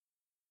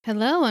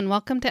Hello, and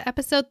welcome to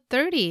episode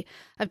 30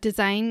 of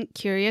Design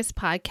Curious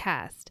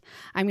Podcast.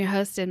 I'm your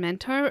host and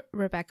mentor,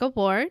 Rebecca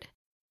Ward,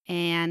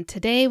 and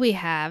today we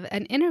have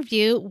an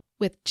interview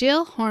with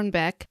Jill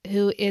Hornbeck,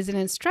 who is an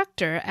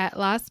instructor at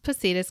Las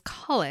Positas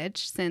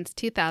College since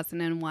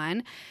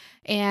 2001.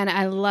 And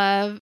I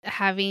love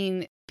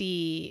having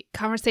the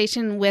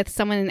conversation with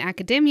someone in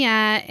academia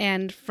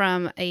and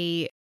from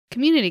a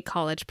community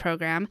college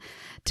program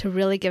to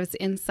really give us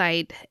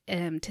insight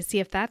to see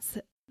if that's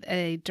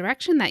a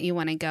direction that you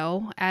want to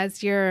go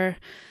as you're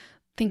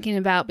thinking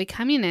about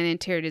becoming an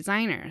interior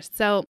designer.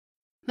 So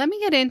let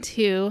me get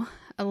into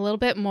a little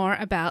bit more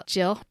about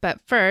Jill. But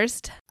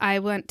first, I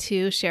want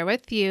to share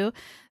with you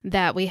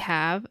that we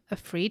have a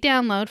free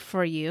download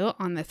for you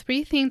on the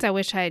 3 things I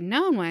wish I had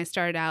known when I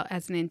started out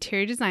as an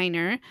interior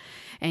designer.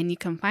 And you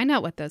can find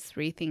out what those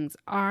 3 things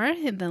are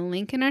in the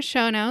link in our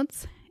show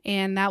notes.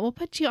 And that will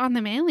put you on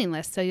the mailing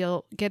list. So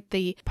you'll get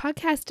the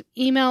podcast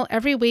email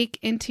every week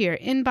into your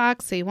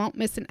inbox so you won't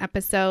miss an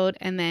episode.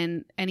 And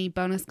then any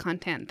bonus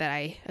content that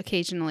I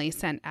occasionally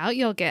send out,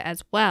 you'll get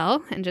as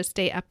well. And just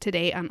stay up to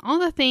date on all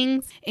the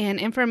things and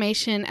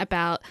information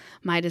about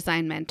my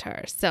design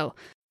mentor. So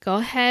go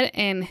ahead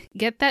and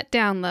get that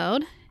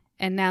download.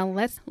 And now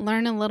let's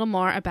learn a little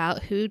more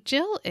about who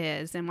Jill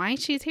is and why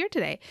she's here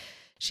today.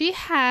 She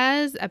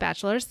has a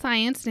Bachelor of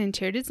Science in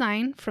Interior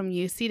Design from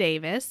UC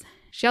Davis.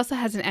 She also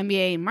has an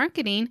MBA in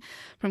marketing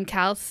from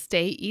Cal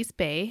State East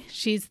Bay.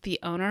 She's the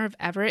owner of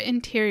Everett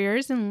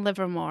Interiors in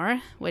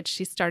Livermore, which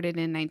she started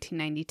in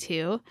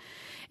 1992.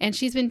 And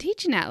she's been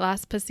teaching at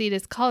Las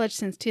Positas College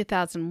since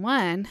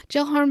 2001.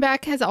 Jill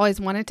Hornbeck has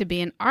always wanted to be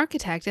an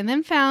architect and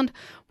then found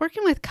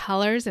working with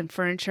colors and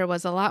furniture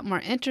was a lot more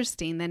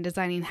interesting than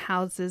designing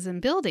houses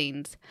and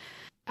buildings.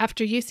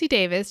 After UC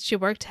Davis, she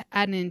worked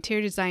at an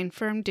interior design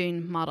firm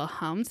doing model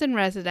homes and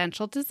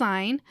residential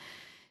design.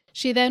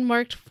 She then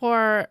worked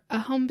for a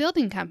home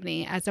building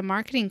company as a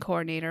marketing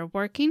coordinator,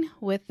 working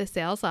with the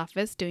sales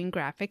office doing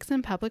graphics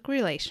and public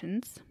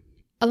relations.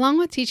 Along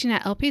with teaching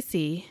at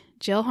LPC,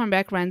 Jill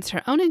Hornbeck runs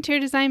her own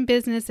interior design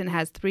business and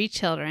has 3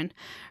 children.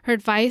 Her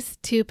advice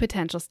to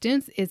potential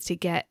students is to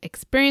get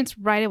experience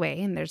right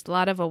away, and there's a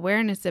lot of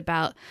awareness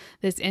about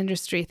this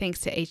industry thanks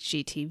to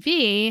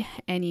HGTV,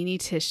 and you need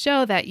to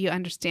show that you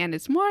understand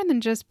it's more than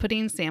just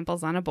putting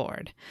samples on a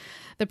board.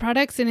 The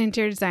products in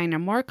interior design are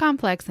more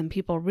complex than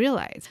people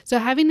realize. So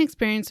having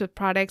experience with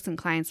products and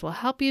clients will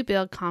help you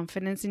build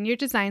confidence in your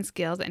design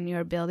skills and your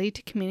ability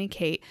to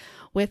communicate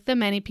with the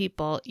many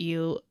people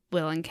you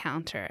will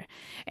encounter.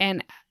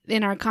 And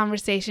in our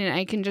conversation,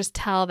 I can just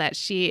tell that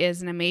she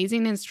is an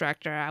amazing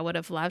instructor. I would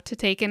have loved to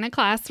take in a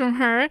class from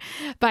her,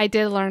 but I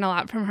did learn a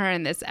lot from her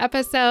in this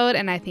episode,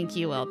 and I think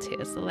you will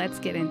too. So let's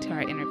get into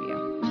our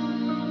interview.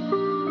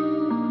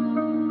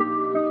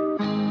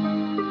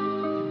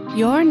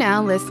 You're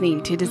now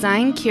listening to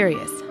Design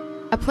Curious,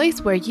 a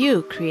place where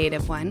you,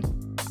 creative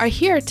one, are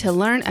here to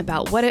learn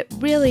about what it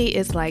really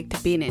is like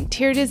to be an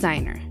interior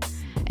designer.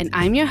 And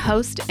I'm your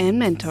host and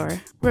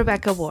mentor,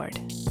 Rebecca Ward.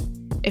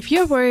 If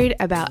you're worried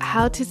about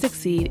how to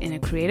succeed in a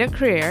creative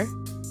career,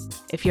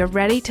 if you're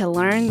ready to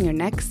learn your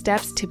next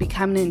steps to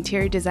become an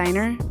interior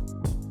designer,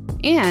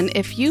 and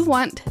if you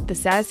want the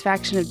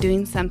satisfaction of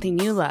doing something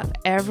you love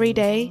every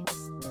day,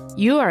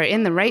 you are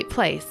in the right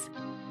place.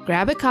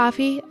 Grab a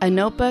coffee, a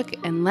notebook,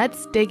 and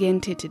let's dig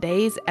into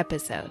today's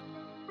episode.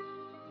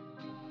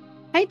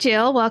 Hi,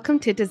 Jill. Welcome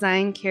to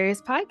Design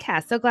Curious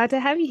Podcast. So glad to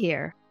have you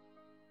here.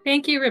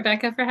 Thank you,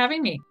 Rebecca, for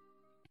having me.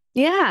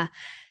 Yeah.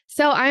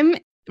 So I'm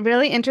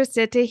really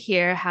interested to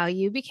hear how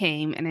you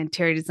became an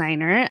interior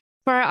designer.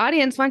 For our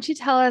audience, why don't you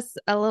tell us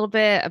a little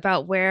bit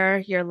about where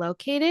you're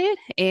located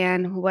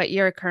and what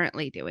you're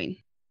currently doing?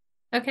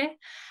 Okay.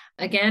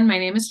 Again, my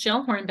name is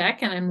Jill Hornbeck,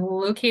 and I'm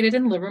located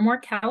in Livermore,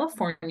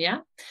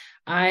 California.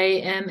 I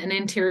am an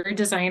interior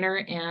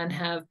designer and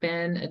have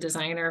been a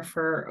designer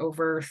for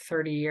over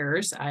 30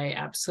 years. I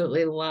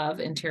absolutely love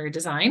interior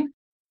design.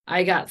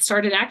 I got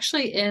started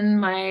actually in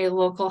my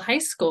local high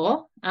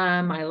school.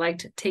 I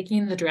liked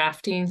taking the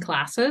drafting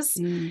classes,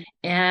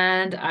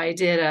 and I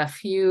did a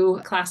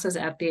few classes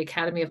at the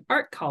Academy of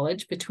Art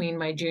College between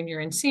my junior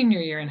and senior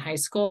year in high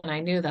school, and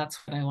I knew that's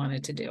what I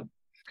wanted to do.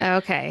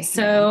 Okay.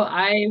 So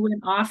I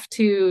went off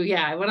to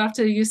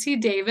UC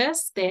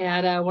Davis. They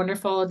had a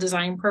wonderful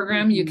design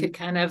program. You could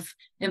kind of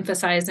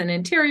emphasize in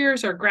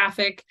interiors or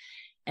graphic.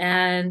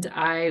 And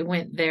I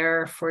went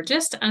there for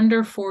just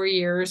under 4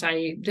 years.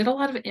 I did a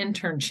lot of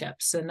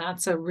internships, and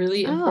that's a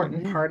really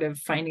important part of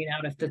finding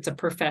out if it's a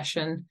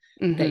profession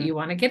that you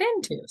want to get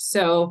into.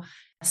 So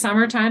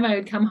summertime, I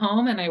would come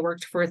home and I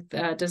worked for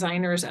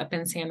designers up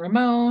in San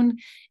Ramon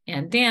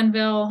and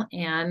Danville.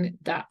 And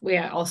that way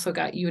I also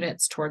got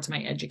units towards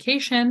my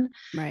education.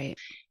 Right.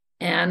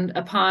 And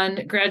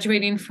upon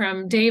graduating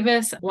from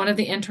Davis, one of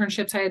the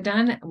internships I had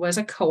done was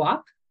a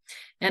co-op.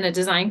 And a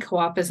design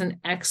co-op is an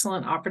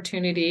excellent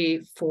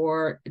opportunity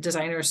for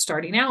designers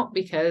starting out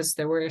because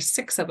there were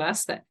 6 of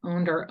us that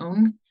owned our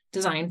own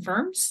design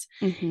firms.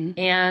 Mm-hmm.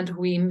 And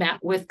we met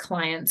with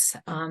clients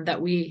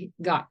that we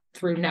got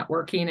through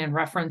networking and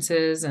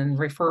references and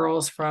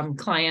referrals from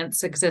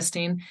clients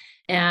existing.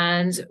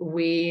 And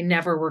we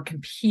never were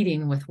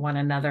competing with one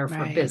another for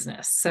Right.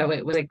 business. So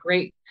it was a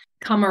great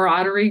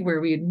camaraderie where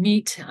we'd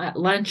meet at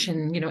lunch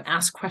and,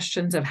 ask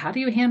questions of how do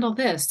you handle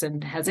this?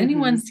 And has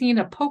anyone seen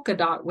a polka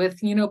dot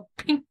with,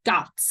 pink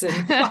dots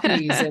and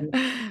fluffies? And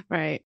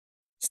right.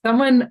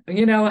 someone,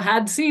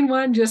 had seen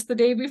one just the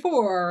day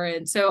before.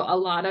 And so a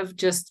lot of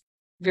just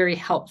very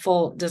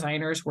helpful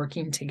designers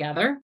working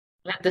together.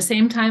 At the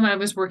same time, I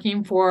was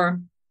working for,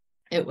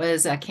 it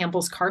was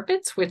Campbell's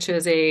Carpets, which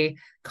is a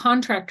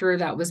contractor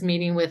that was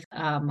meeting with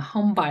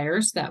home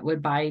buyers that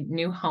would buy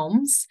new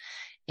homes.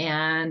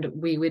 And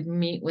we would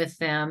meet with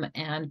them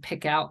and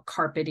pick out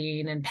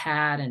carpeting and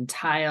pad and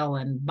tile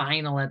and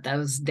vinyl at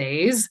those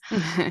days.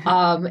 And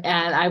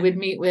I would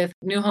meet with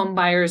new home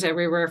buyers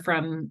everywhere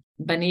from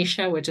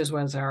Benicia, which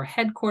was our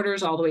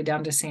headquarters, all the way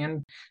down to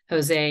San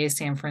Jose,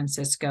 San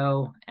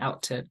Francisco,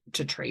 out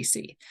to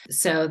Tracy.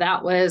 So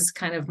that was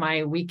kind of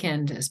my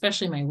weekend,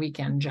 especially my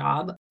weekend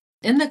job.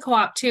 In the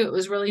co-op too, it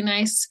was really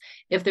nice.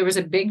 If there was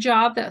a big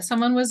job that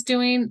someone was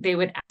doing, they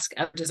would ask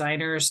other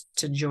designers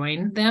to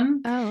join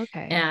them. Oh,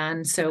 okay.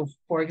 And so,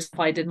 for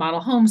example, I did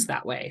model homes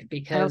that way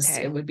because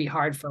it would be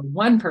hard for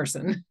one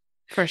person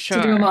for sure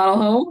to do a model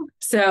home.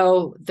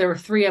 So there were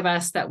 3 of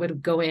us that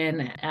would go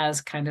in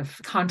as kind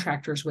of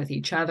contractors with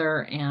each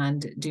other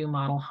and do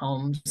model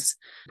homes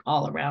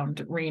all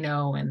around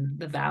Reno and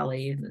the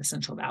Valley, the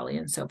Central Valley,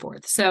 and so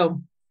forth.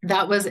 So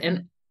that was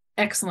an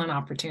excellent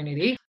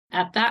opportunity.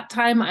 At that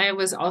time, I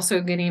was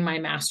also getting my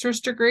master's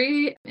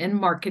degree in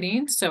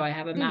marketing. So I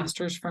have a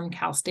master's from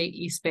Cal State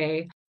East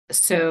Bay.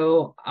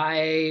 So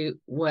I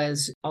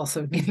was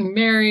also getting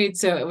married.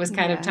 So it was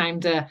kind of time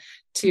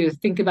to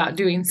think about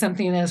doing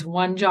something as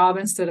one job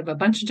instead of a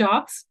bunch of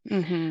jobs.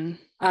 Mm-hmm.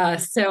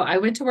 So I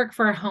went to work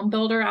for a home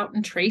builder out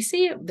in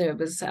Tracy. It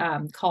was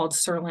called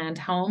Surland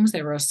Homes.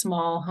 They were a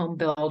small home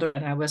builder,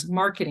 and I was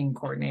marketing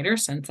coordinator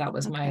since that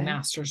was my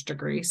master's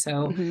degree.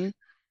 So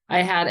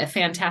I had a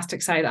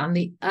fantastic side on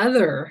the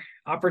other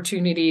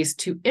opportunities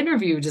to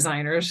interview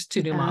designers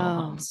to do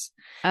model homes.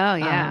 Oh,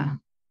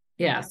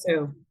 yeah.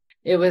 So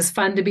it was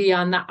fun to be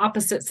on the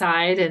opposite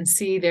side and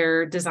see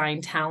their design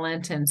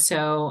talent. And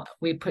so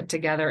we put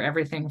together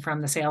everything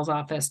from the sales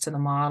office to the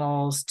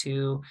models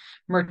to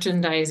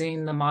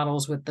merchandising the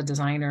models with the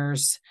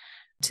designers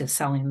to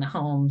selling the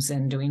homes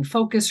and doing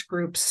focus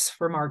groups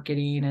for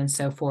marketing and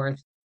so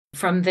forth.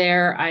 From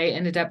there, I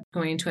ended up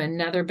going to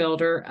another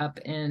builder up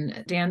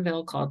in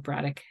Danville called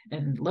Braddock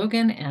and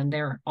Logan, and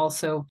they're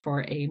also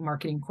for a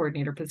marketing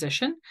coordinator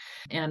position.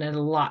 And a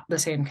lot the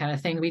same kind of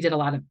thing. We did a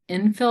lot of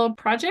infill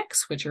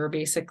projects, which are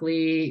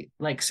basically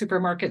like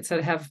supermarkets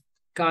that have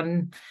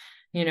gone,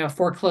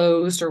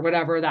 foreclosed or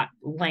whatever, that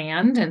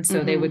land. And so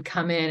they would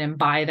come in and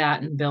buy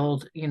that and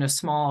build,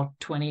 small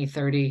 20,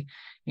 30,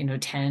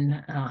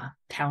 10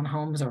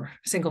 townhomes or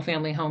single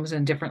family homes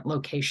in different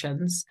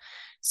locations.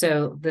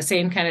 So the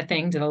same kind of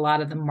thing, did a lot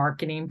of the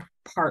marketing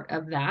part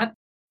of that.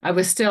 I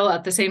was still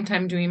at the same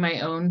time doing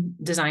my own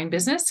design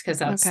business because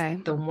that's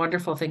the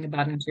wonderful thing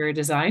about interior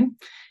design.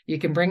 You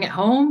can bring it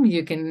home,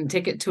 you can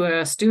take it to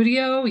a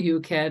studio, you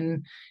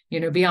can,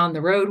 be on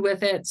the road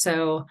with it.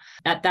 So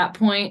at that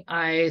point,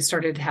 I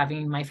started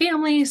having my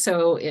family.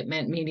 So it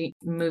meant me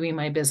moving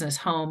my business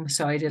home.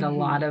 So I did a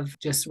lot of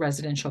just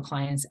residential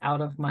clients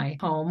out of my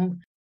home,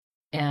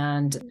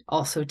 and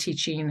also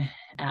teaching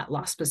at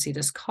Las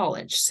Positas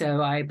College.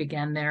 So I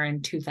began there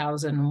in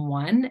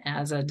 2001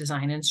 as a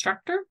design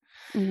instructor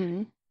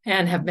and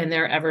have been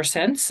there ever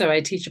since. So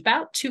I teach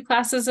about 2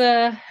 classes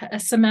a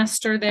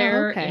semester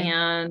there.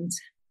 And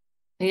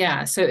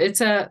so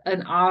it's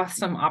an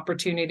awesome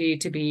opportunity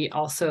to be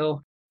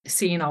also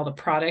seeing all the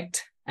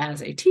product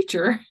as a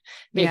teacher,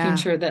 making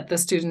sure that the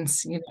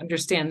students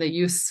understand the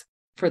use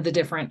for the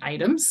different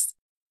items.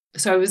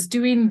 So I was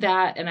doing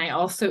that, and I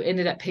also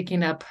ended up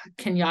picking up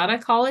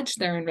Kenyatta College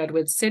there in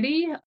Redwood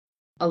City,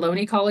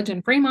 Ohlone College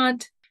in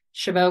Fremont,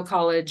 Chabot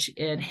College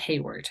in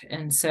Hayward.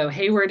 And so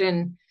Hayward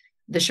and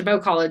the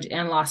Chabot College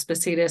and Las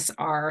Positas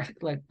are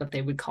like what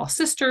they would call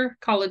sister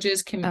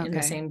colleges in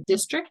the same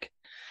district.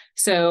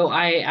 So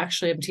I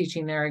actually am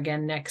teaching there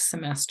again next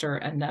semester,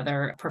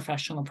 another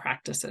professional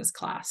practices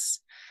class.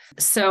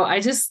 So I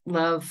just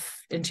love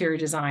interior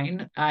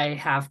design. I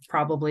have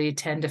probably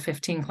 10 to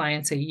 15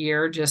 clients a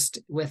year just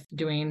with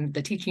doing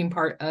the teaching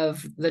part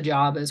of the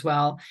job as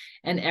well.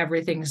 And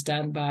everything's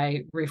done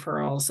by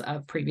referrals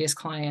of previous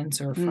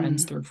clients or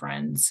friends through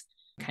friends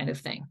kind of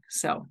thing.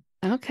 So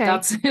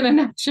that's in a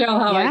nutshell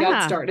how I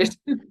got started.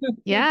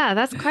 Yeah,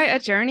 that's quite a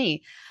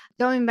journey.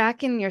 Going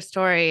back in your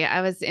story,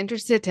 I was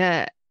interested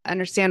to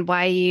understand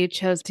why you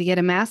chose to get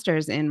a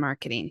master's in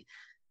marketing.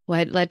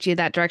 What led you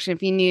that direction?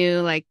 If you knew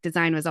like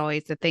design was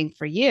always the thing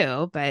for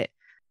you, but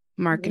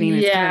marketing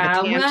is kind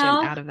of a tangent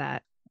out of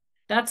that.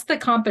 That's the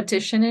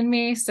competition in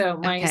me. So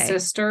my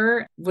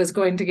sister was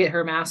going to get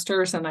her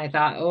master's, and I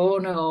thought, oh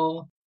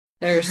no,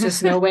 there's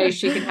just no way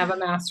she can have a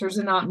master's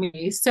and not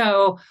me.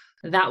 So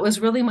that was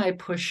really my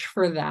push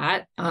for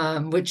that,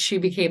 which she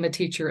became a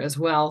teacher as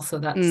well. So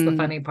that's the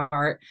funny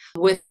part.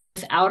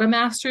 Without a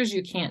master's,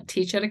 you can't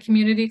teach at a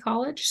community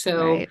college.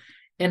 So Right.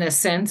 in a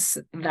sense,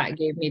 that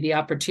gave me the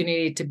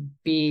opportunity to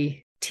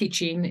be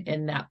teaching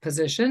in that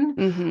position.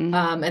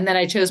 And then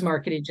I chose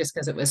marketing just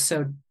because it was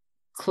so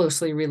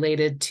closely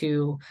related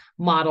to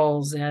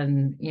models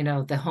and,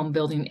 the home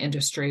building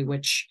industry,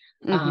 which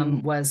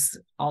was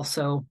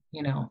also,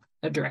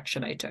 a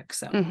direction I took.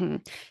 So,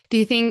 Do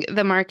you think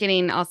the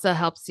marketing also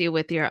helps you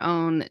with your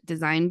own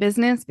design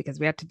business? Because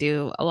we have to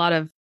do a lot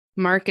of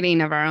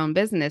marketing of our own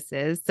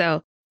businesses.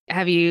 So,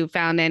 have you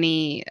found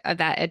any of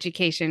that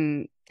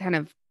education kind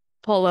of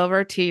pull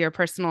over to your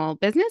personal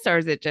business, or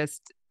is it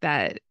just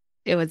that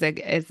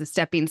it's a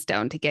stepping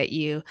stone to get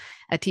you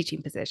a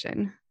teaching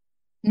position?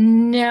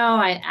 no,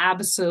 I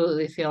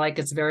absolutely feel like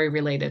it's very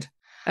related.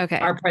 Okay.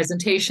 Our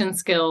presentation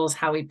skills,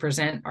 how we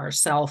present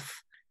ourselves,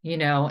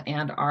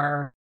 and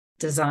our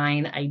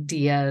design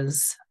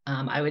ideas.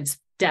 I would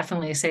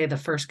definitely say the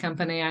first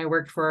company I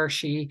worked for,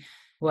 she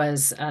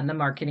was the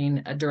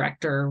marketing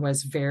director,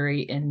 was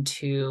very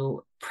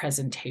into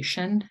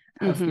presentation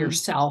of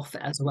yourself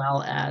as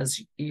well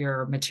as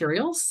your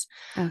materials.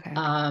 Okay.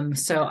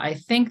 So I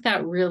think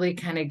that really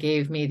kind of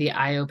gave me the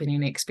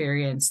eye-opening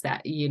experience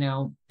that,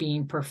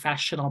 being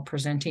professional,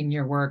 presenting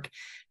your work.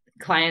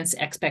 Clients'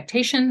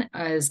 expectation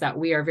is that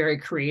we are very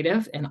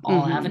creative in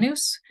all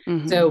avenues.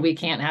 So we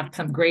can't have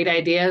some great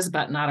ideas,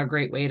 but not a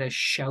great way to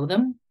show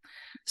them.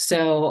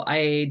 So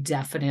I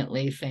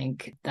definitely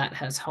think that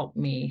has helped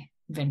me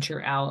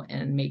venture out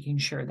and making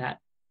sure that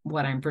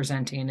what I'm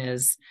presenting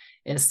is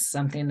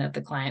something that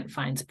the client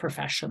finds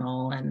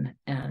professional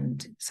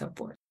and so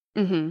forth.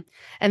 And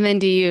then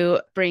do you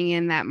bring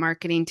in that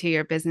marketing to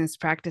your business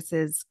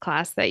practices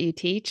class that you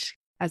teach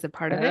as a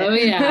part of it? Oh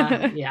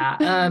yeah.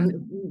 Yeah.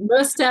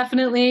 Most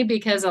definitely,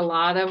 because a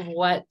lot of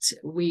what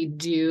we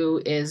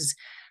do is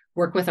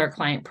work with our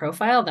client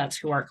profile. That's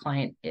who our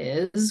client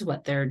is,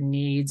 what their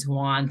needs,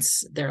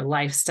 wants, their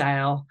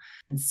lifestyle.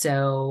 And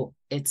so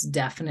it's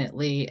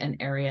definitely an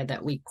area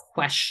that we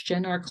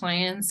question our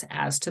clients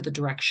as to the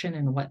direction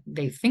and what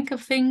they think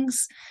of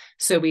things.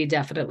 So we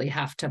definitely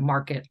have to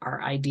market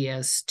our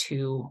ideas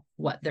to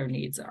what their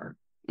needs are.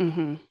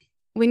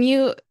 When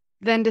you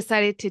then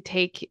decided to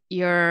take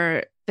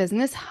your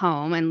business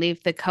home and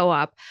leave the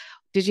co-op,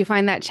 did you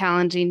find that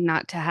challenging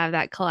not to have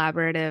that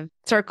collaborative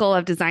circle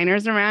of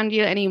designers around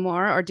you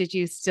anymore? Or did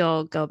you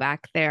still go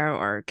back there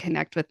or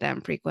connect with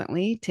them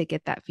frequently to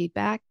get that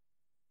feedback?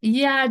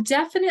 Yeah,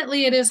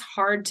 definitely. It is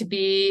hard to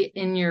be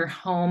in your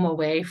home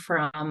away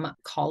from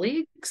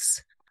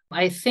colleagues.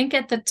 I think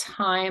at the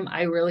time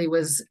I really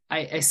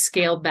I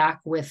scaled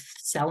back with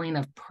selling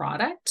of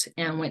product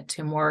and went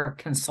to more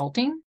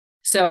consulting.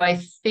 So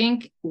I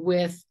think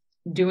with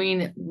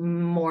doing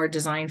more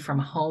design from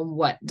home,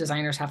 what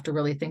designers have to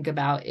really think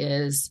about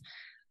is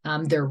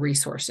their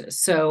resources.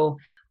 So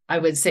I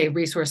would say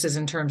resources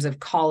in terms of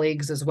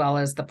colleagues as well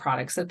as the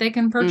products that they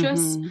can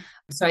purchase.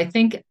 So I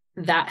think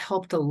that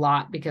helped a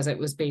lot because it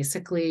was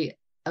basically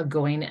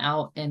going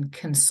out and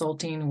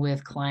consulting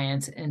with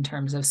clients in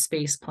terms of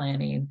space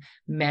planning,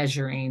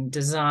 measuring,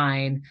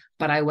 design,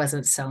 but I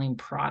wasn't selling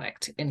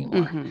product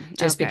anymore.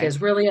 Just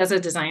because really as a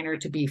designer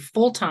to be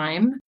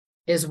full-time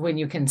is when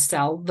you can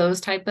sell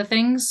those type of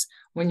things.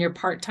 When you're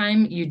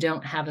part-time, you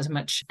don't have as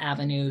much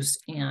avenues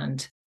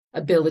and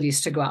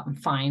abilities to go out and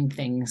find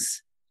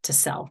things to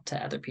sell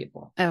to other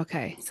people.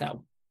 Okay.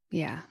 So,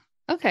 yeah.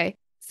 Okay.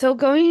 So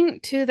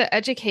going to the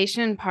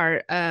education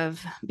part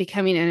of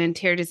becoming an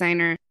interior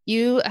designer,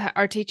 you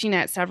are teaching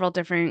at several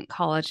different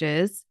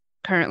colleges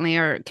currently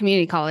or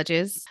community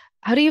colleges.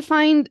 How do you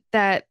find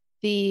that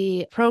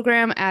the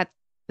program at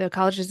the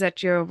colleges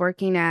that you're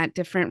working at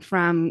different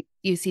from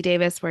UC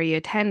Davis where you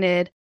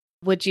attended?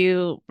 Would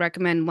you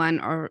recommend one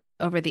or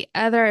over the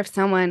other if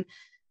someone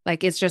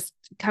like is just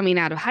coming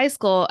out of high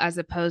school as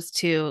opposed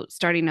to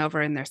starting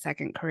over in their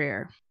second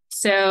career?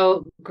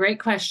 So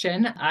great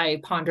question. I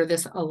ponder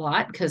this a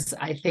lot because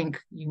I think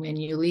when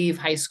you leave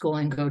high school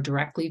and go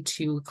directly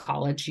to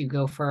college, you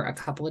go for a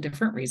couple of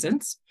different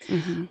reasons.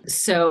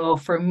 So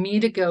for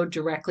me to go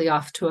directly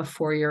off to a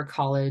 4-year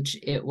college,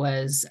 it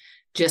was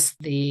just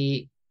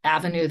the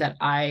avenue that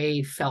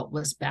I felt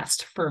was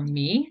best for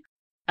me.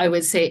 I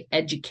would say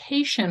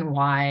education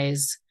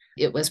wise,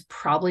 it was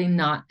probably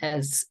not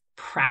as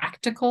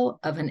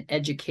practical of an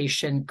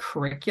education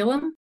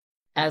curriculum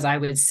as I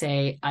would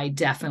say I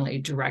definitely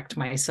direct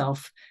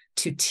myself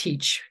to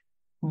teach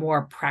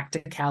more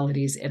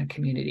practicalities in a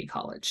community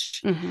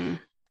college.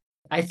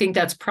 I think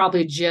that's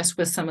probably just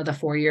with some of the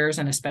 4 years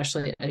and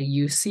especially a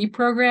UC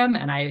program.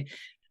 And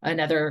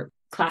another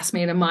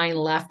classmate of mine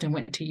left and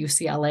went to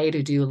UCLA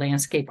to do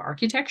landscape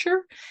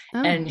architecture.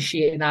 And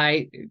she and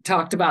I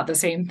talked about the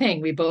same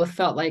thing. We both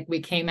felt like we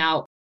came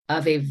out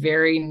of a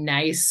very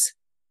nice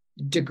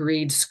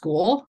degreed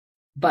school,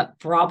 but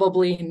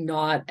probably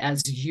not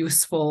as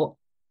useful,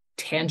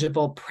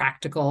 tangible,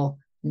 practical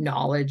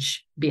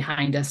knowledge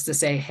behind us to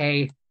say,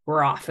 hey,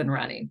 we're off and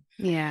running.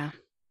 Yeah.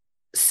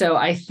 So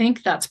I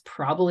think that's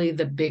probably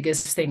the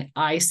biggest thing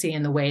I see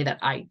in the way that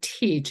I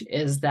teach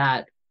is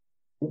that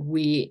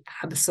we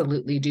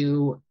absolutely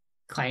do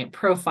client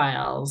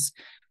profiles.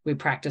 We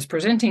practice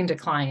presenting to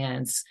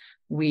clients.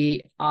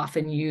 We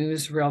often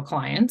use real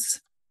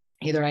clients.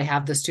 Either I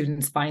have the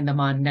students find them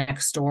on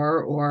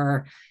Nextdoor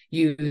or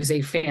use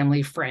a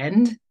family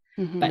friend,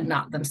 but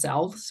not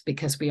themselves,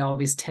 because we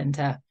always tend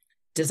to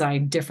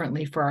design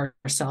differently for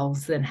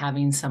ourselves than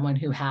having someone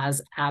who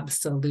has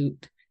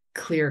absolute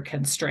clear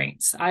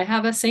constraints. I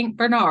have a St.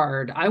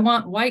 Bernard. I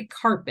want white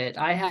carpet.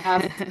 I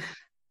have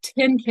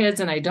 10 kids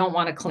and I don't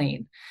want to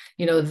clean.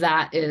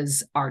 That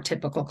is our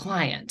typical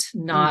client,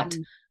 not,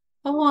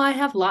 oh, I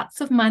have lots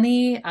of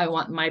money. I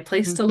want my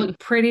place to look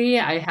pretty.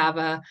 I have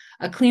a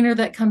cleaner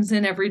that comes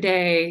in every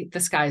day. The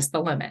sky's the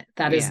limit.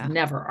 That is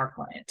never our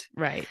client.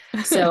 Right.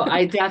 So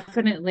I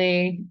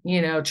definitely,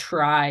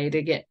 try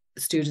to get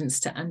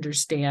students to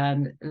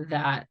understand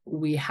that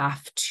we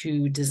have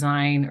to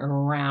design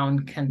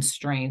around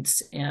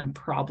constraints and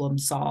problem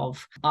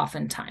solve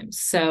oftentimes.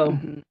 So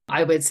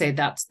I would say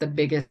that's the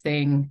biggest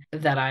thing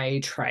that I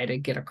try to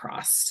get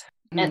across.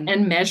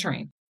 And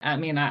measuring. I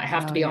mean, I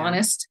have to be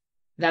honest,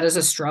 that is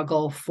a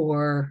struggle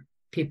for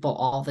people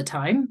all the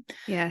time.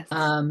 Yes.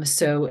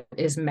 So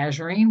is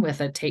measuring with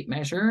a tape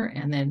measure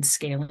and then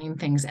scaling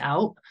things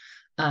out.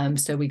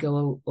 So we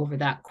go over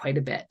that quite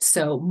a bit.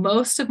 So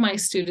most of my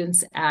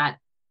students at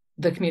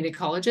the community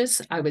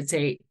colleges, I would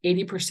say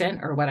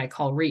 80% are what I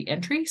call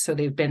re-entry. So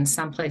they've been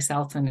someplace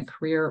else in a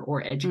career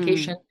or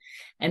education,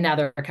 and now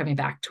they're coming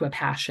back to a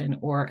passion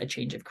or a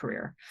change of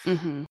career.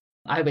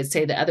 I would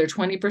say the other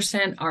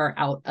 20% are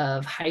out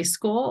of high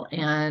school,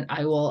 and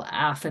I will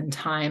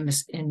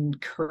oftentimes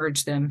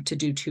encourage them to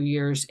do 2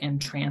 years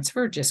and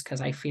transfer, just because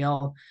I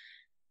feel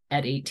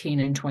at 18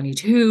 and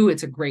 22,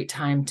 it's a great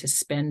time to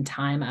spend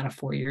time at a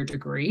 4-year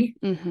degree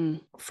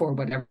for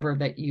whatever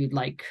that you'd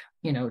like,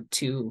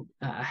 to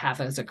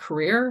have as a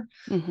career.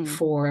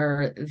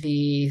 For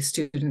the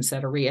students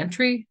that are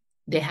reentry,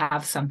 they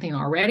have something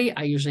already.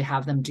 I usually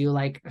have them do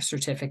like a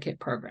certificate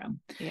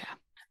program.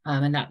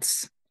 And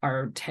that's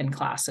our 10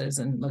 classes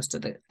in most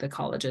of the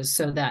colleges,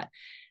 so that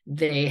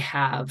they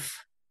have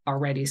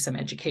already some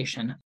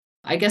education.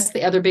 I guess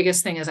the other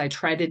biggest thing is I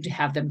try to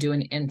have them do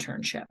an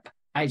internship.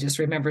 I just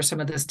remember some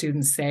of the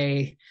students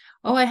say,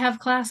 oh, I have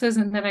classes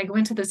and then I go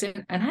into this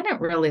and I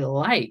didn't really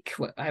like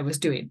what I was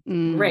doing.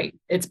 Great.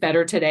 It's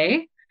better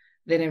today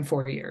than in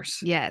 4 years.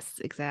 Yes,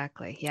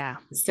 exactly. Yeah.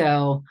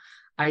 So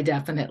I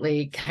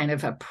definitely kind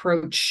of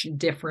approach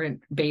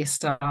different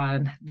based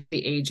on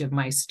the age of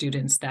my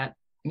students that,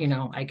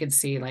 I could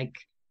see like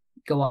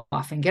go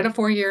off and get a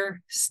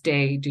 4-year,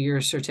 stay, do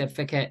your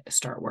certificate,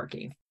 start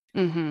working.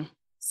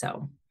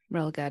 So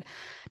real good.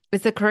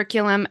 Is the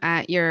curriculum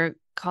at your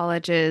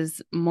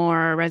colleges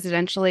more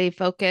residentially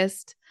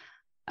focused?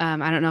 I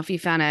don't know if you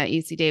found at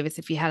UC Davis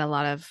if you had a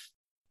lot of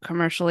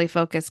commercially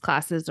focused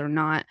classes or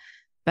not,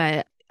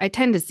 but I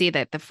tend to see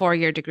that the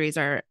 4-year degrees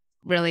are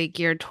really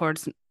geared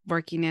towards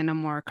working in a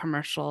more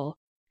commercial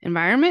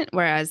environment,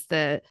 whereas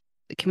the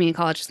community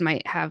colleges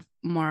might have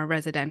more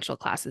residential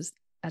classes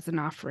as an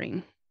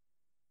offering.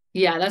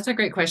 Yeah, that's a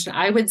great question.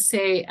 I would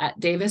say at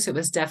Davis, it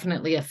was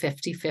definitely a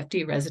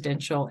 50-50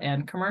 residential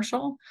and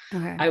commercial.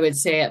 Okay. I would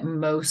say at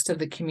most of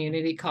the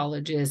community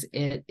colleges,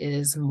 it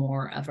is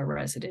more of a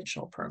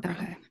residential program.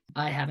 Okay.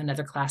 I have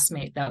another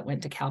classmate that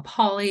went to Cal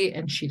Poly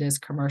and she does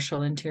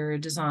commercial interior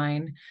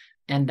design.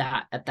 And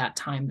that at that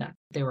time that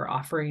they were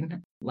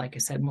offering, like I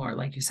said, more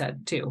like you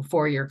said too,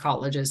 4-year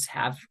colleges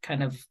have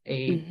kind of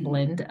a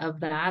blend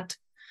of that.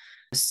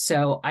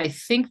 So I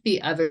think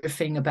the other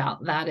thing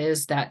about that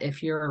is that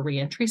if you're a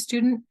reentry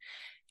student,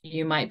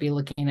 you might be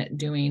looking at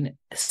doing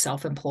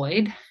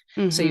self-employed.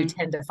 So you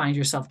tend to find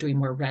yourself doing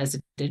more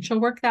residential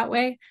work that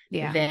way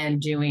than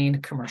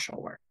doing commercial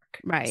work.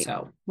 Right.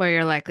 So where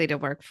you're likely to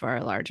work for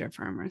a larger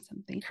firm or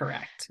something.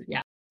 Correct.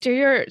 Yeah. Do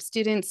your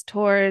students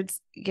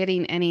towards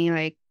getting any,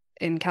 like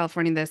in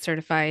California, the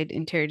certified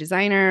interior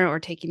designer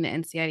or taking the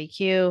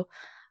NCIDQ,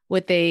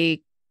 would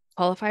they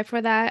qualify for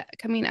that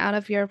coming out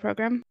of your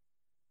program?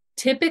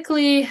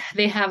 Typically,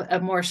 they have a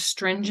more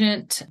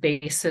stringent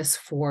basis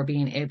for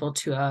being able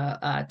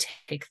to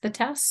take the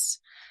tests.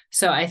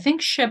 So I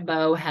think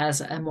Chabot has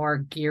a more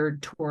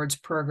geared towards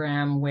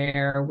program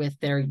where with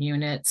their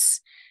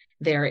units,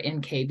 they're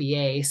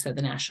NKBA, so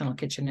the National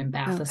Kitchen and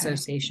Bath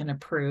Association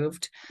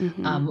approved.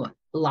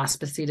 Las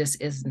Positas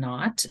is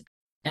not.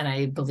 And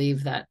I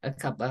believe that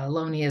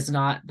Ohlone is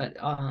not, but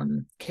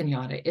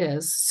Kenyatta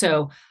is.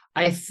 So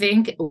I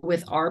think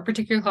with our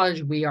particular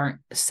college, we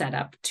aren't set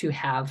up to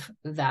have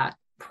that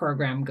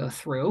program go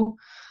through.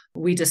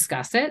 We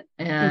discuss it,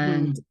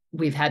 and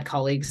we've had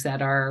colleagues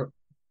that are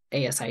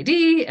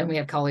ASID, and we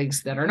have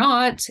colleagues that are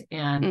not.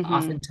 And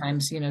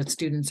oftentimes,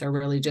 students are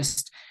really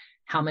just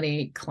how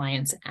many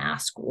clients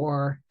ask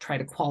or try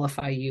to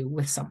qualify you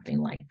with something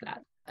like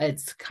that.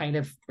 It's kind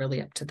of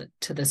really up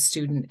to the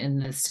student in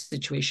this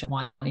situation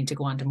wanting to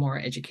go on to more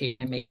education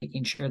and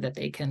making sure that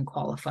they can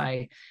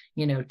qualify,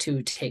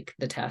 to take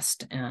the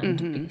test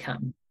and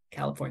become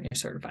California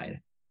certified.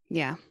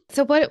 Yeah.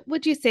 So what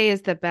would you say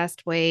is the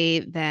best way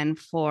then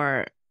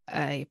for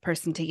a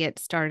person to get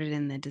started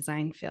in the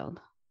design field?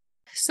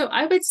 So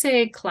I would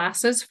say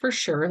classes for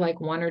sure,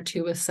 like one or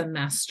two a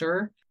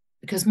semester,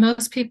 because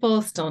most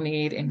people still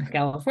in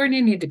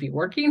California, need to be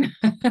working.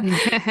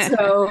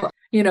 So,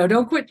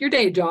 don't quit your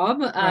day job.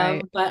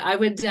 Right. But I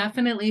would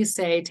definitely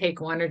say take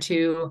one or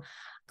two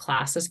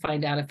classes,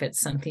 find out if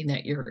it's something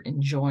that you're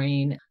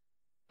enjoying.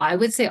 I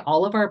would say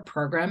all of our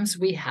programs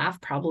we have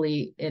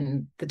probably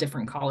in the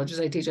different colleges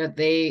I teach at,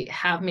 they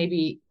have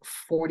maybe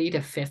 40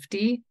 to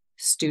 50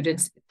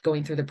 students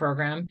going through the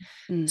program.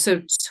 Mm.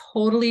 So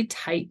totally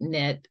tight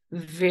knit,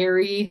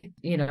 very,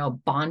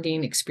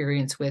 bonding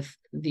experience with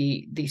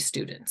the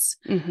students.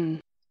 Mm-hmm.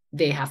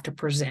 They have to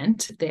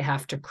present, they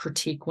have to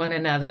critique one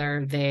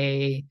another.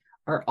 They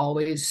are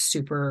always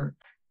super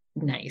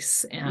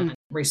nice and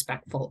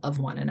respectful of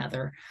one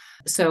another.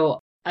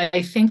 So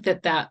I think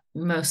that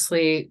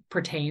mostly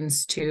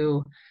pertains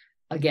to,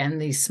 again,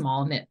 these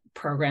small knit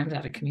programs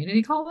at a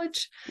community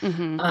college.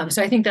 Mm-hmm.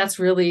 So I think that's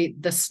really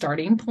the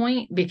starting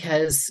point,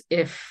 because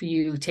if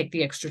you take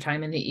the extra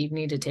time in the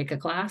evening to take a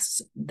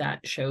class,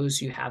 that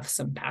shows you have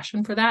some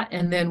passion for that.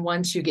 And then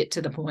once you get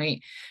to the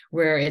point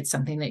where it's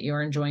something that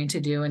you're enjoying to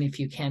do, and if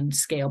you can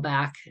scale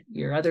back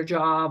your other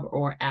job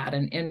or add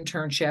an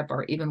internship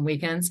or even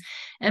weekends.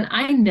 And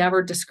I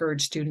never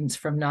discourage students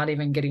from not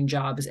even getting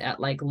jobs at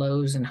like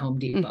Lowe's and Home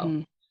Depot.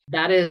 Mm-hmm.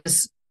 That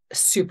is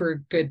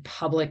super good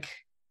public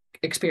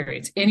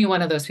experience. Any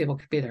one of those people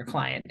could be their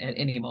client at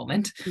any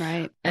moment.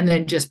 Right. And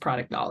then just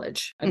product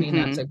knowledge. I mean,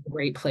 that's Mm-hmm. a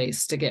great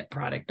place to get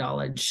product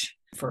knowledge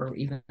for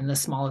even the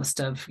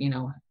smallest of,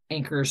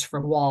 anchors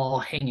for wall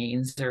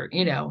hangings or,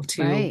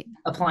 to Right.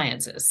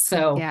 appliances.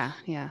 So Yeah.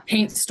 Yeah.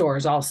 paint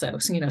stores also,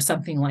 so,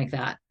 something like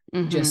that.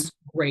 Mm-hmm. Just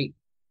great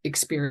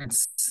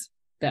experience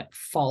that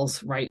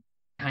falls right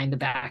behind the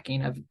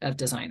backing of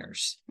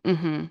designers.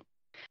 Mm-hmm.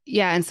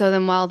 Yeah. And so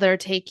then while they're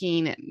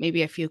taking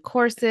maybe a few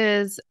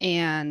courses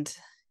and,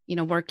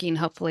 working,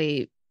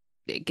 hopefully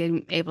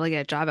getting able to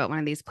get a job at one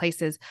of these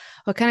places,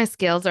 what kind of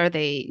skills are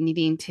they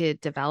needing to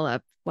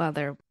develop while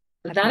they're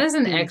That is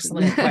an doing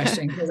excellent this?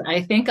 question, because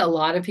I think a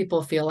lot of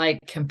people feel like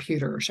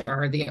computers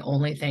are the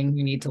only thing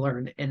you need to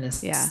learn in Yeah.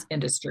 this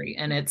industry.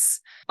 And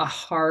it's a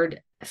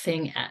hard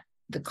thing at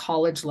the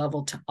college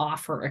level to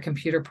offer a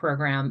computer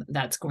program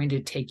that's going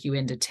to take you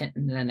in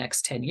the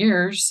next 10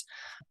 years.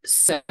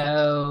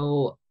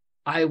 So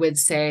I would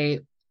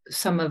say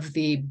some of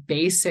the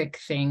basic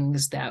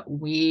things that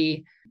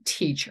we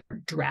teach are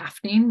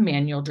drafting,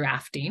 manual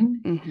drafting.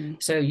 Mm-hmm.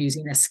 So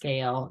using a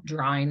scale,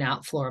 drawing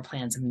out floor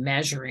plans,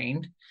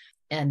 measuring,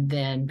 and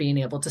then being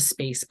able to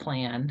space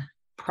plan,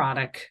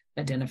 product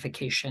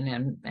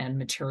identification, and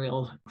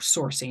material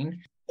sourcing.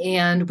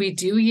 And we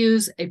do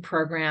use a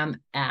program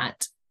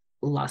at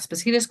Las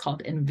Positas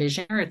called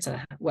Envisioner. It's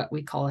what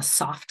we call a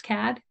soft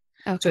CAD.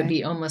 So it'd Okay.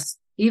 be almost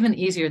even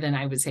easier than,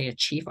 I would say, a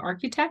chief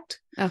architect.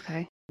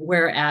 Okay.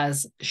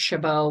 Whereas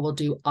Chabot will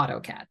do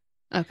AutoCAD.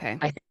 Okay.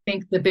 I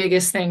think the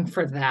biggest thing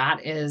for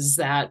that is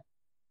that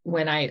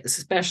when I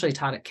especially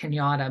taught at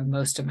Kenyatta,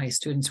 most of my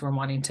students were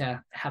wanting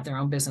to have their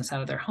own business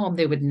out of their home.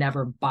 They would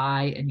never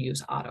buy and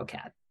use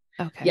AutoCAD.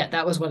 Okay. Yet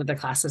that was one of the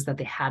classes that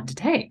they had to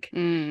take.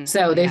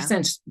 So Yeah. they've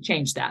since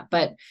changed that.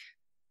 But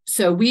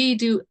so we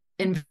do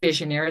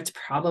Envisionaire. It's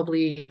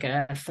probably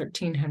a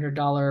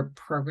 $1,300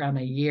 program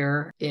a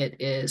year. It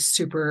is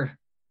super,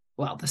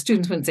 well, the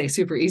students wouldn't say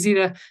super easy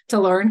to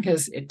learn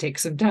because it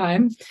takes some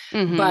time,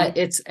 Mm-hmm. but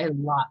it's a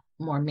lot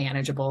more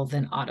manageable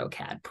than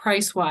AutoCAD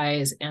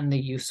price-wise and the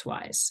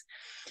use-wise.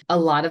 A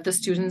lot of the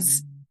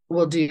students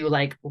will do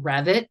like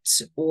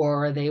Revit,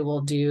 or they will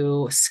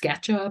do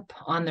SketchUp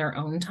on their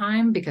own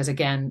time, because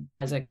again,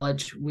 as a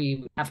college,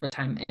 we have a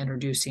time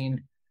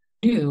introducing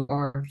new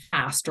or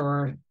fast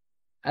or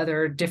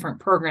other different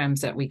programs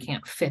that we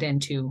can't fit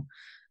into,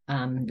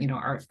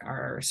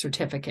 our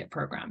certificate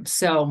program.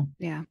 So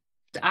Yeah.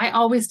 I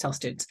always tell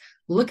students,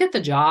 look at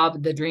the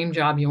job, the dream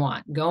job you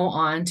want. Go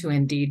on to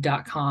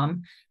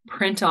Indeed.com,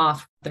 print off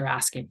what they're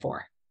asking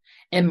for,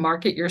 and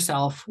market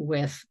yourself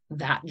with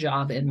that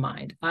job in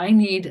mind. I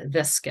need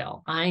this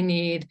skill. I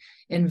need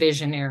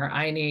Envisionaire.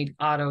 I need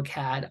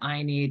AutoCAD.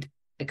 I need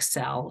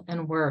Excel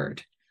and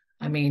Word.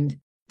 I mean,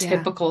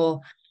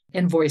 typical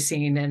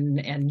invoicing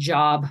and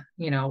job,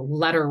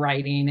 letter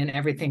writing and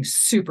everything,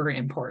 super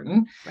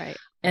important. Right.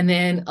 And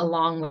then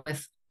along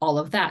with all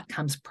of that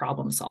comes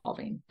problem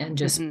solving and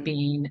just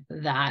being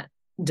that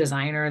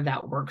designer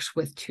that works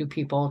with two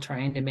people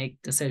trying to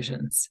make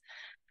decisions,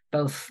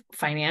 both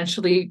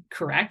financially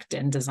correct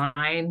and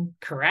design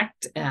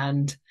correct,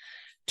 and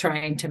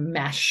trying to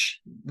mesh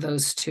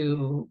those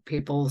two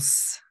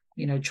people's,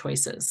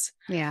 choices.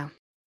 Yeah.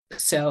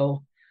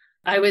 So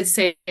I would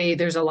say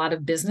there's a lot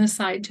of business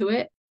side to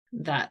it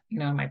that,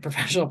 my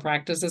professional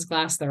practices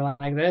class, they're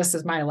like, this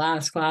is my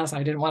last class.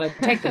 I didn't want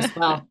to take this.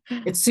 Well,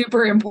 it's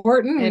super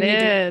important. We need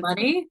to make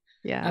money.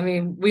 Yeah. I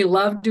mean, we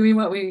love doing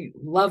what we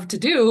love to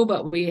do,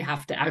 but we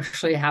have to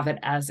actually have it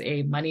as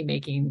a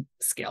money-making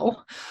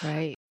skill.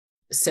 Right.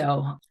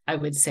 So I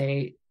would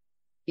say,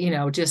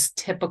 just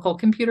typical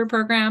computer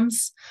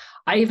programs.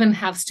 I even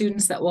have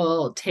students that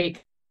will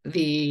take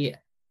the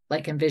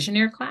like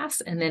Envisioneer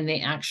class, and then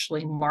they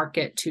actually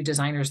market to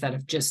designers that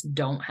have just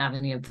don't have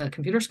any of the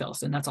computer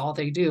skills. And that's all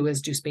they do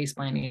is do space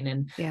planning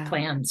and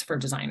plans for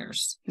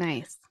designers.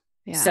 Nice.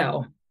 Yeah.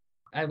 So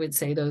I would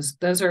say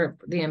those are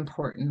the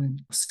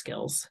important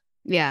skills.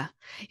 Yeah.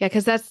 Yeah.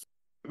 Because that's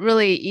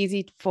really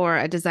easy for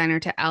a designer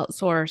to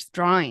outsource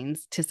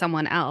drawings to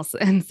someone else.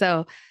 And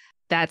so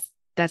that's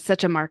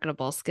such a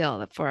marketable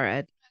skill for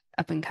an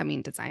up and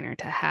coming designer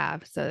to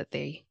have, so that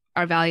they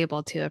are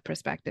valuable to a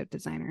prospective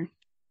designer.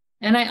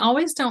 And I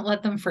always don't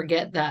let them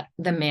forget that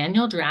the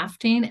manual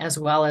drafting, as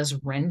well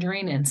as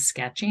rendering and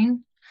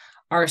sketching,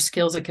 are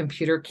skills a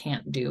computer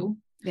can't do.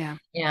 Yeah.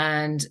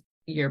 And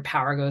your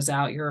power goes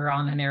out, you're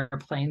on an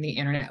airplane, the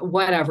internet,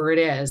 whatever it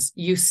is,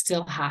 you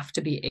still have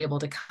to be able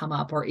to come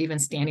up, or even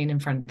standing in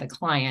front of the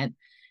client,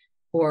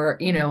 or,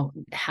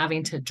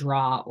 having to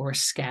draw or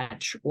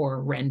sketch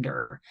or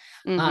render.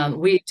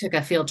 We took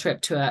a field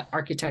trip to an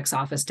architect's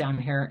office down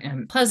here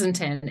in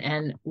Pleasanton.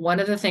 And one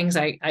of the things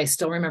I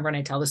still remember, and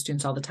I tell the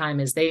students all the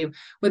time, is they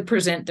would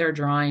present their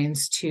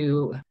drawings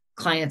to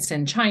clients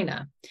in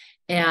China.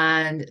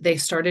 And they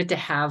started to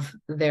have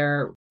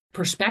their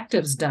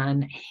perspectives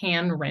done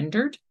hand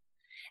rendered.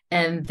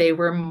 And they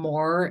were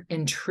more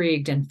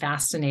intrigued and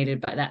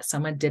fascinated by that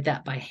someone did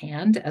that by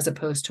hand, as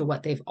opposed to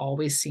what they've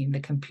always seen the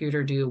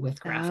computer do with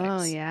graphics.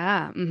 Oh,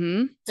 yeah.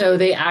 Mm-hmm. So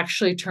they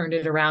actually turned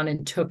it around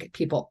and took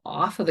people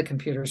off of the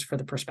computers for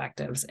the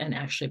perspectives and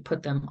actually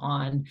put them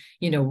on,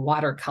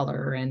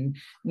 watercolor and,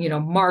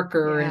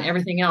 marker and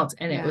everything else.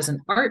 And it was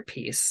an art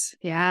piece.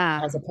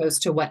 Yeah. As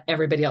opposed to what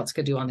everybody else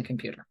could do on the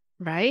computer.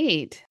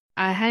 Right.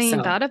 I hadn't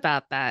even thought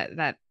about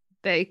that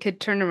it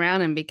could turn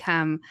around and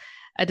become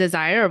a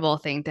desirable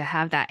thing to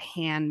have that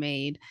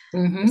handmade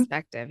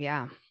perspective.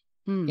 Yeah.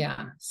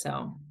 Yeah.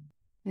 So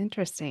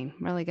interesting.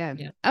 Really good.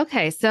 Yeah.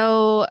 Okay.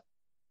 So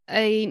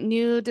a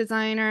new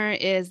designer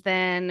is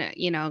then,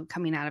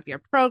 coming out of your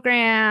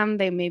program.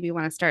 They maybe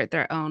want to start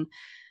their own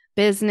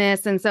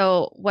business. And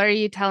so what are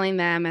you telling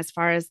them as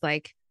far as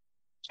like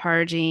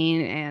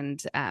charging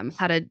and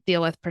how to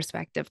deal with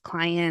prospective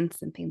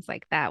clients and things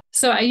like that?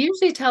 So I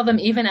usually tell them,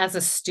 even as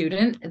a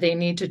student, they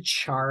need to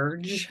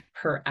charge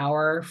per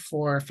hour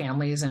for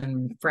families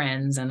and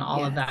friends and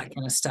all of that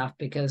kind of stuff,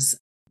 because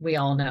we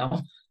all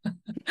know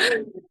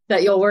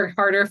that you'll work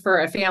harder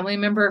for a family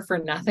member for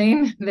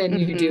nothing than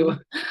you do.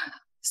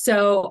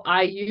 So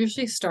I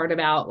usually start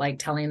about like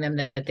telling them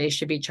that they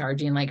should be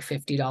charging like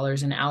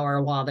 $50 an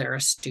hour while they're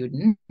a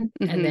student,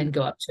 and then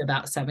go up to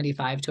about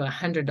 $75 to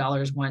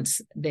 $100 once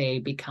they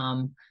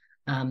become,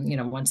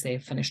 once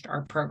they've finished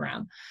our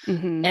program.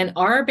 And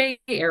our Bay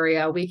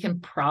Area, we can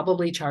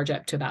probably charge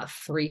up to about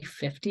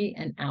 $350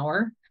 an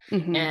hour.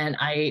 And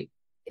I,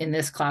 in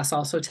this class,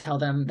 also tell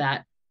them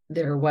that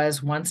there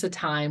was once a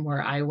time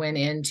where I went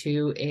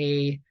into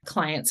a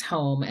client's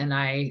home and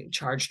I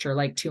charged her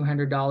like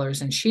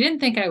 $200, and she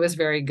didn't think I was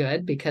very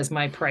good because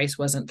my price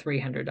wasn't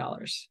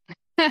 $300.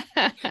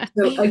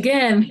 So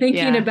again,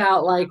 thinking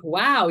about like,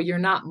 wow, you're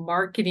not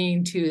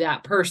marketing to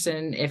that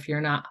person if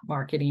you're not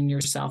marketing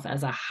yourself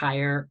as a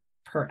higher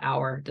per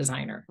hour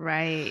designer.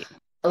 Right.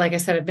 Like I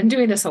said, I've been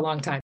doing this a long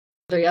time.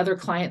 The other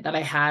client that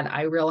I had,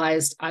 I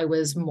realized I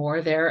was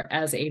more there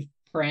as a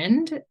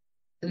friend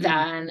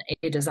than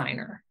a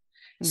designer.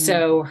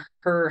 So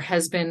her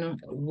husband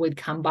would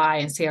come by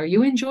and say, "Are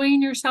you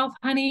enjoying yourself,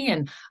 honey?"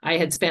 And I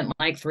had spent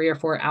like 3 or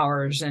 4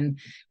 hours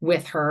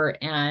with her,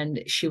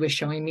 and she was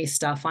showing me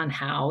stuff on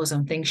house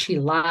and things she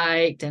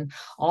liked and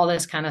all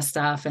this kind of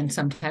stuff. And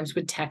sometimes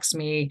would text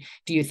me,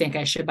 "Do you think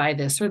I should buy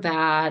this or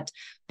that?"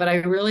 But I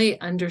really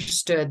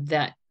understood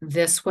that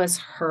this was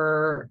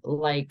her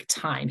like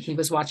time. He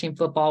was watching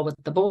football with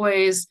the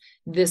boys.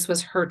 This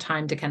was her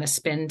time to kind of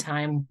spend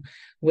time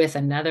with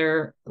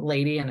another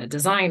lady and a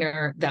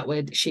designer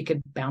she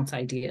could bounce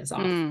ideas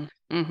off.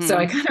 So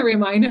I kind of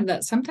remind him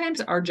that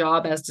sometimes our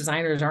job as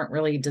designers aren't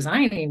really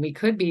designing. We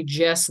could be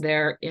just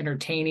there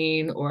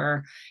entertaining,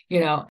 or,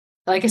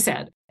 like I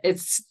said,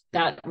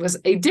 that was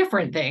a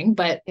different thing,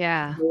 but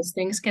those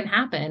things can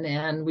happen.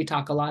 And we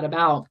talk a lot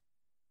about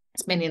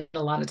spending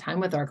a lot of time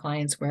with our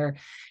clients where,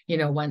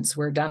 once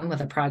we're done with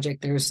a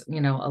project, there's,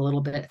 a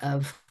little bit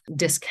of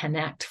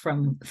disconnect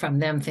from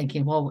them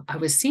thinking, well, I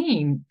was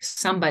seeing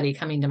somebody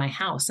coming to my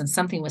house and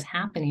something was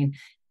happening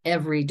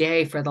every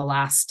day for the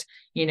last,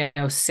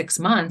 6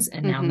 months,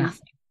 and now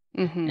nothing.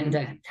 And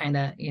to kind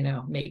of,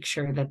 make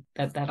sure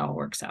that all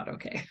works out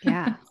okay.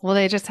 Yeah. Well,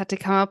 they just have to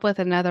come up with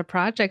another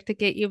project to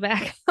get you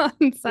back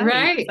on site.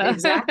 Right. So.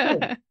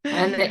 Exactly.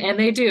 And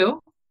they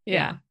do.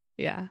 Yeah.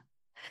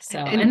 So,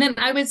 and then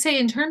I would say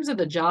in terms of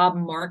the job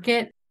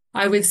market,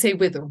 I would say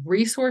with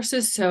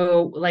resources.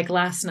 So like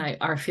last night,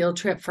 our field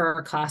trip for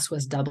our class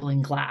was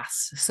doubling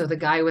glass. So the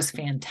guy was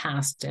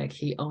fantastic.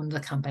 He owned the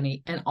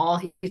company, and all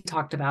he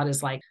talked about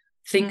is like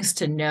things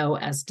to know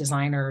as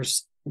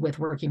designers with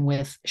working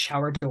with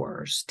shower doors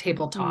doors,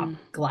 tabletop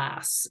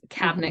glass,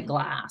 cabinet Mm-hmm.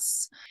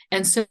 glass.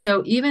 And so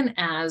even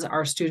as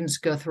our students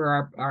go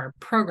through our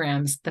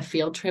programs, the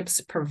field trips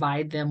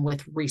provide them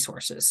with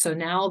resources. So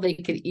now they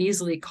could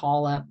easily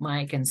call up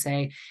Mike and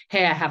say,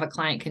 hey, I have a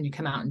client. Can you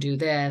come out and do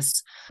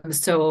this?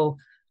 So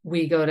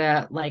we go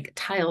to like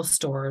tile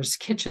stores,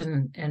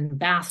 kitchen and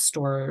bath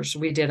stores.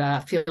 We did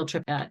a field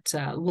trip at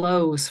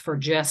Lowe's for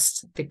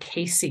just the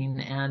casing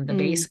and the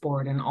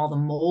baseboard and all the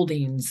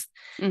moldings,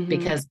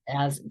 because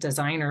as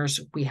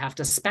designers, we have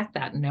to spec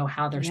that and know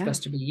how they're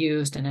supposed to be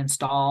used and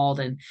installed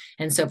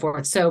and so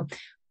forth. So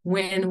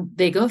when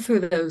they go through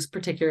those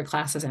particular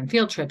classes and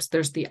field trips,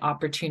 there's the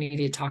opportunity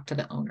to talk to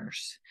the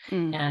owners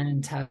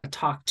and to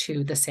talk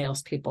to the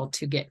salespeople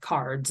to get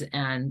cards.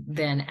 And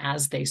then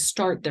as they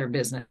start their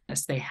business,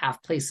 they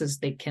have places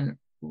they can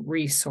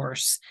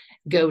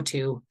go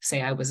to,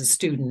 say, I was a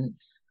student,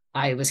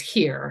 I was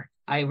here,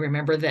 I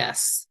remember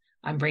this,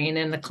 I'm bringing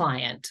in the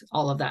client,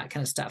 all of that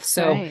kind of stuff.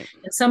 So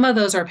some of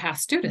those are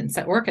past students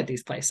that work at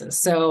these places.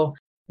 So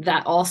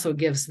that also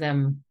gives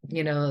them,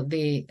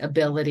 the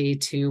ability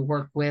to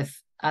work with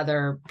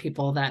other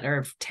people that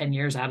are 10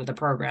 years out of the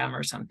program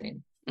or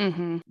something.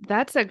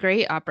 That's a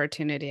great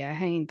opportunity. I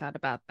hadn't thought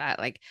about that,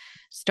 like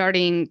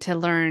starting to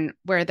learn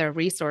where their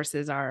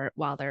resources are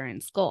while they're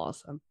in school.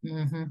 So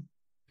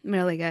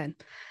really good.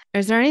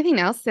 Is there anything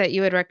else that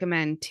you would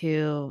recommend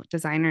to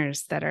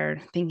designers that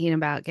are thinking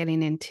about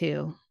getting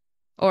into,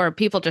 or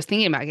people just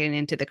thinking about getting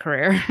into the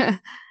career?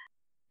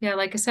 Yeah,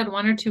 like I said,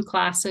 1 or 2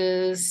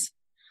 classes.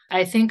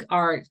 I think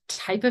our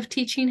type of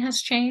teaching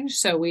has changed.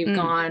 So we've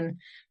gone,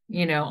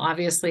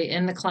 obviously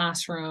in the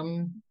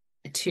classroom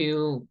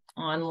to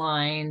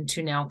online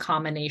to now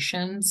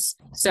combinations.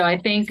 So I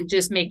think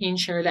just making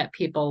sure that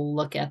people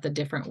look at the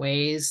different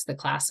ways the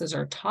classes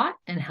are taught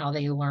and how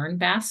they learn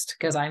best,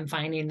 because I'm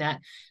finding that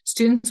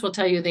students will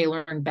tell you they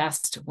learn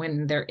best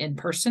when they're in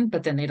person,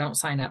 but then they don't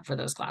sign up for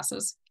those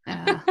classes.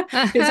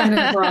 They sign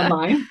up for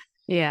online.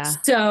 Yeah.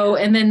 So,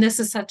 and then this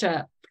is such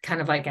a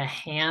kind of like a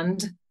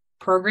hand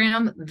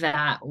program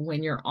that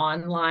when you're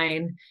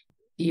online,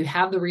 you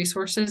have the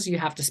resources, you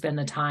have to spend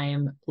the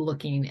time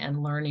looking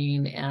and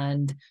learning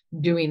and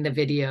doing the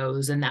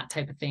videos and that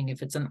type of thing.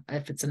 If it's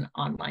an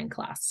online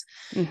class,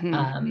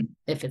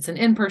 if it's an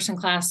in-person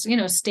class,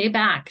 stay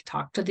back,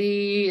 talk to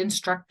the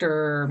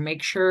instructor,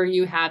 make sure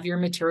you have your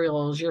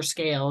materials, your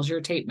scales,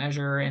 your tape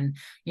measure, and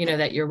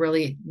that you're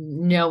really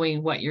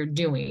knowing what you're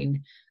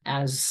doing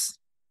as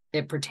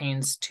it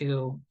pertains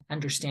to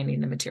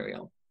understanding the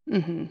material.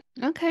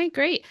 Okay,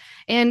 great.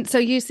 And so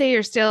you say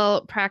you're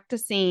still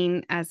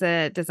practicing as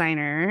a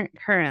designer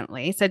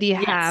currently. So do you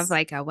have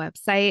like a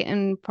website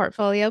and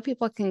portfolio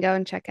people can go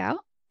and check out?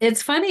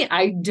 It's funny.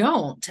 I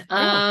don't.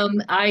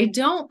 I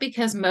don't,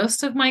 because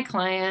most of my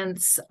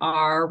clients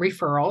are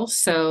referrals.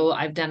 So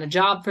I've done a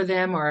job for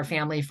them or a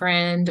family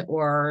friend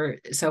or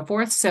so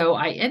forth. So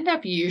I end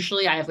up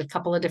I have a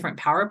couple of different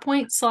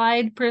PowerPoint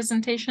slide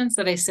presentations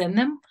that I send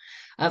them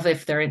of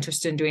if they're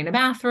interested in doing a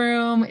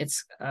bathroom.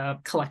 It's a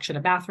collection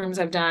of bathrooms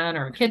I've done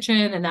or a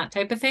kitchen and that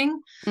type of thing.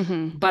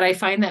 But I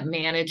find that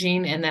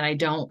managing, and then I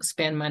don't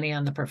spend money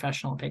on the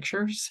professional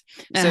pictures.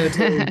 So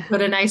to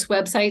put a nice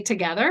website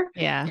together.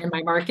 In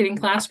my marketing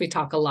class, we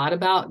talk a lot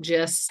about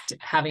just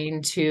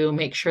having to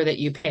make sure that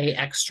you pay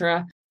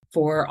extra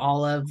for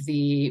all of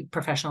the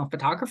professional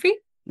photography.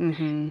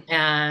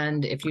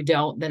 And if you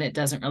don't, then it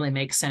doesn't really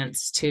make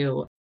sense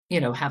to,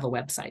 have a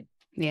website.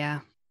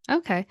 Yeah.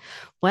 Okay.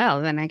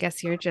 Well, then I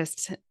guess you're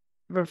just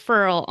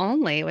referral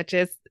only, which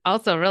is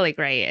also really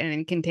great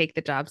and can take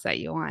the jobs that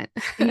you want.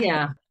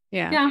 Yeah.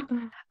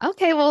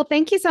 Okay. Well,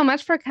 thank you so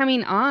much for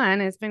coming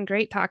on. It's been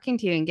great talking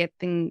to you and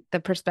getting the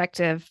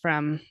perspective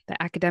from the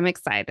academic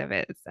side of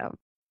it. So,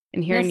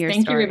 and hearing your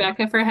thank story. you,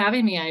 Rebecca, for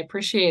having me. I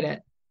appreciate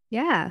it.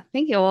 Yeah.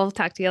 Thank you. We'll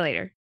talk to you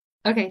later.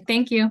 Okay.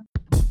 Thank you.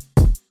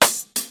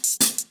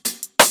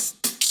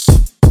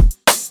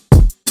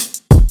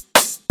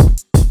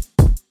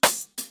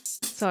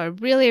 So I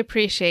really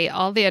appreciate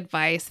all the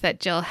advice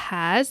that Jill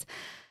has,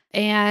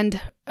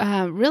 and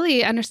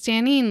really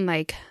understanding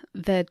like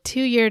the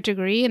 2-year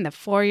degree and the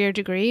 4-year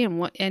degree,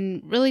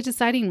 and really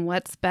deciding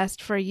what's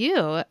best for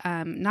you.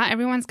 Not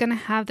everyone's going to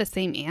have the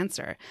same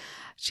answer.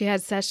 She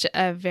had such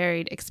a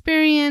varied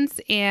experience,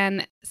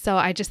 and so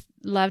I just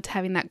loved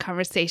having that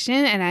conversation,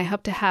 and I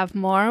hope to have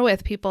more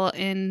with people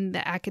in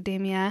the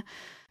academia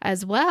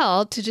as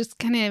well to just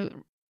kind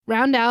of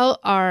round out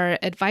our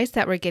advice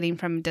that we're getting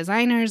from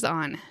designers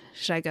on,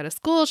 should I go to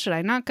school? Should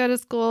I not go to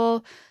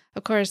school?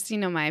 Of course,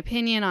 my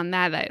opinion on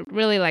that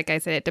really, like I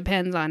said, it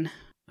depends on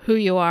who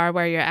you are,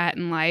 where you're at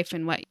in life,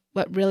 and what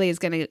really is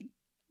going to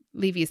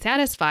leave you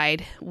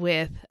satisfied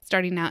with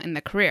starting out in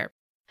the career.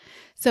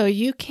 So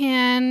you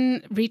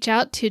can reach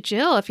out to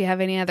Jill if you have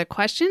any other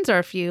questions, or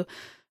if you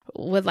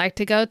would like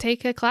to go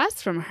take a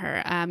class from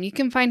her. You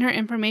can find her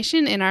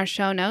information in our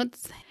show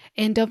notes.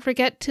 And don't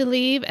forget to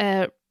leave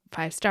a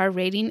 5-star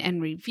rating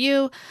and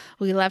review.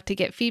 We love to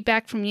get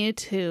feedback from you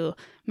to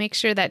make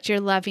sure that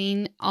you're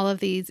loving all of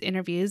these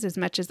interviews as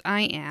much as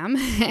I am.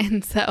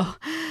 And so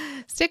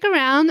Stick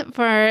around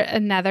for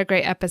another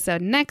great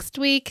episode next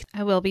week.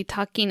 I will be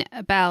talking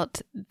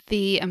about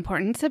the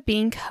importance of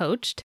being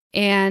coached.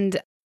 And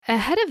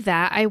ahead of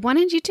that, I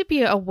wanted you to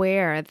be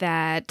aware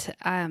that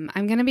I'm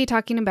going to be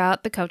talking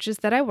about the coaches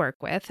that I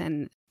work with.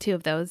 And two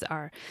of those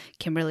are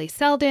Kimberly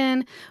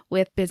Selden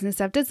with Business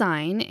of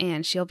Design,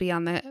 and she'll be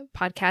on the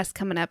podcast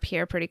coming up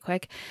here pretty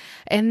quick.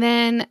 And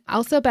then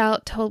also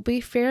about Toby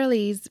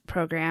Fairley's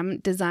program,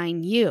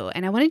 Design You.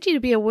 And I wanted you to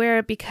be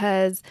aware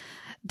because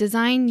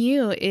Design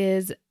You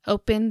is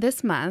open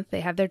this month. They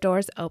have their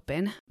doors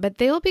open, but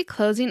they will be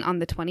closing on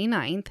the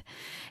 29th.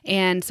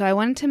 And so I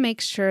wanted to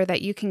make sure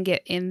that you can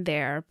get in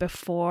there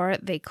before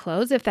they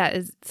close if that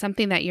is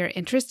something that you're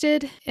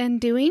interested in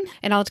doing.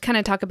 And I'll kind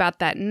of talk about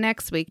that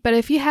next week. But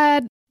if you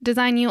had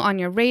Design You on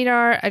your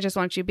radar, I just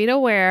want you to be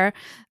aware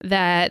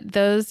that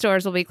those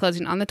doors will be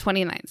closing on the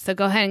 29th. So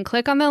go ahead and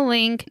click on the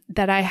link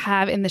that I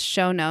have in the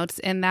show notes,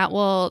 and that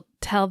will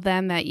tell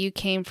them that you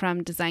came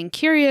from Design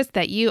Curious,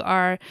 that you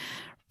are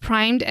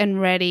primed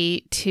and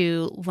ready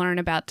to learn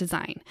about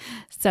design.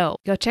 So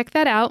go check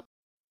that out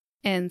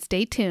and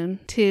stay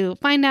tuned to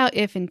find out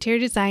if interior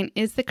design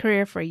is the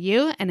career for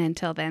you. And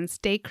until then,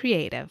 stay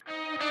creative.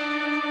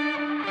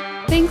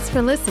 Thanks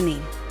for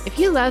listening. If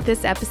you love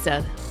this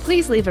episode,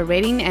 please leave a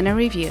rating and a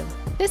review.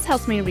 This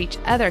helps me reach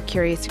other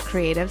curious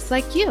creatives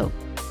like you.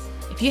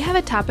 If you have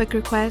a topic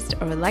request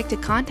or would like to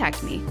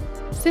contact me,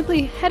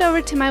 simply head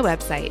over to my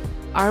website,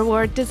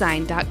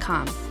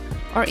 rwarddesign.com,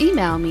 or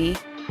email me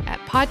at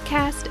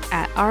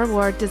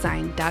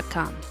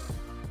podcast@rwarddesign.com.